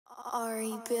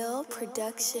Bill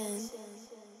Production.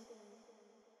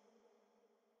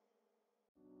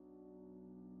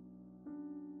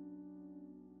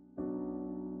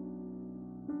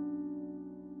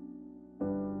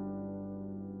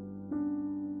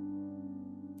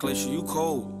 Glacier, you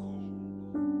cold.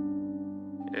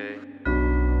 Yeah.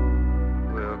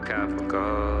 Will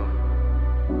Capital.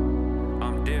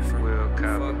 I'm different. Will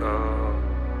Capital.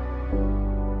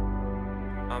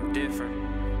 I'm different.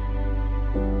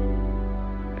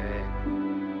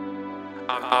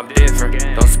 I'm different.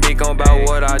 Don't speak on about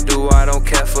what I do, I don't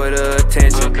care for the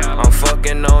attention. I'm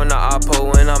fucking on the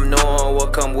oppo and I'm knowing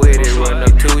what come with it. Run up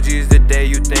 2Gs today,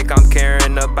 you think I'm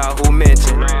caring about who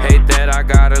mentioned. Hate that I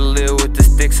gotta live with the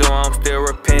stick, so I'm still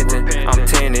repenting. I'm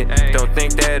tinted. Don't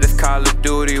think that it's Call of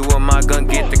Duty when my gun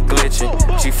get the glitching.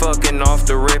 She fucking off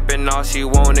the rip and all she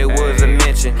wanted was a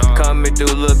mention. Coming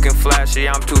through looking flashy,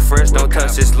 I'm too fresh, don't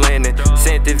touch this linen.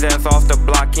 Sent his ass off the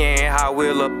block, he ain't Hot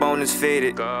Wheel up on his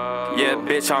fitted. Yeah,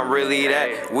 bitch, I'm really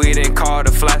that. We didn't call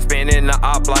the flat spin in the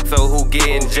op block, so who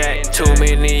getting jacked? Too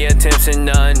many attempts and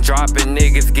none dropping,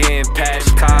 niggas getting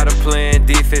patched. Tired of playing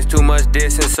defense, too much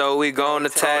distance, so we gon'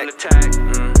 attack.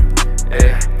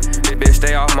 Yeah, bitch,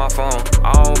 stay off my phone.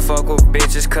 I don't fuck with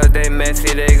bitches cause they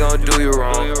messy, they gon' do you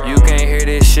wrong. You can't hear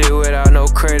this shit without no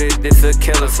credit, this a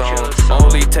killer song.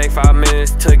 Only take 5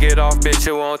 minutes to get off, bitch,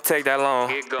 it won't take that long.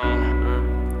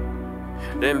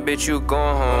 Then bitch, you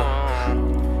going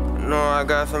home. No, I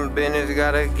got some business,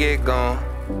 gotta get gone.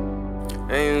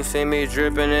 And you see me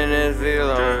dripping in this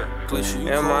V-Long.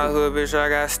 In my hood, bitch, I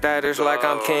got status like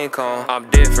I'm King Kong. I'm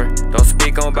different, don't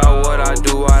speak on about what I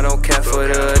do, I don't care for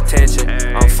the attention.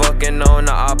 I'm fucking on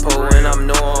the oppo and I'm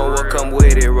knowing what come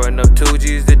with it. Run up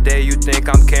 2Gs today, you think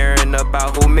I'm caring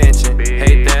about who mentioned.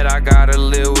 Hate that I gotta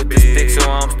live with the stick,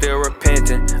 so I'm still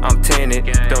repenting. I'm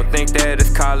tinted, don't think that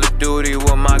it's Call of Duty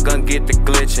when my gun get the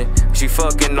glitching. She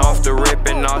fucking off the rip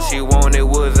and all she wanted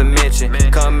was a mention.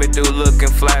 Coming through looking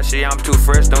flashy, I'm too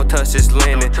fresh, don't touch this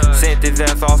linen. Sent his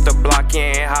ass off the block, he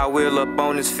ain't Hot Wheel up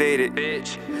on his fitted.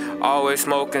 Always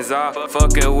smoking Zop,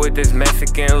 fucking with this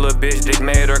Mexican little bitch, dick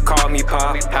made her call me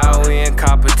Pop. How we in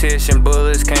competition,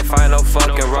 bullets can't find no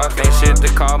fucking rock. Ain't shit to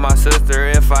call my sister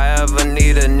if I ever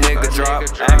need a nigga drop.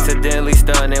 Accidentally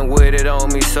stunning with it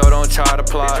on me, so don't try to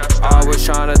plot. Always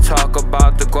trying to talk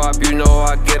about the guap, you know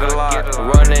I get a lot.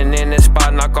 Running in this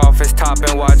spot, knock off his top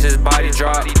and watch his body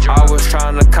drop. I was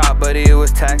trying to cop, but he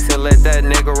was taxing, let that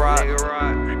nigga rock.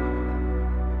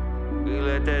 We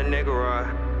let that nigga rock.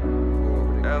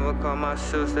 Ever call my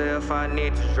sister if I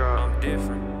need to drop. I'm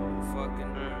different.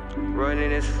 Running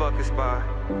this fucking spot.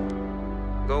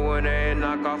 Go in there and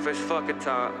knock off his fucking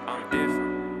top. I'm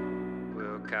different.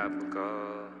 Will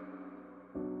Capital.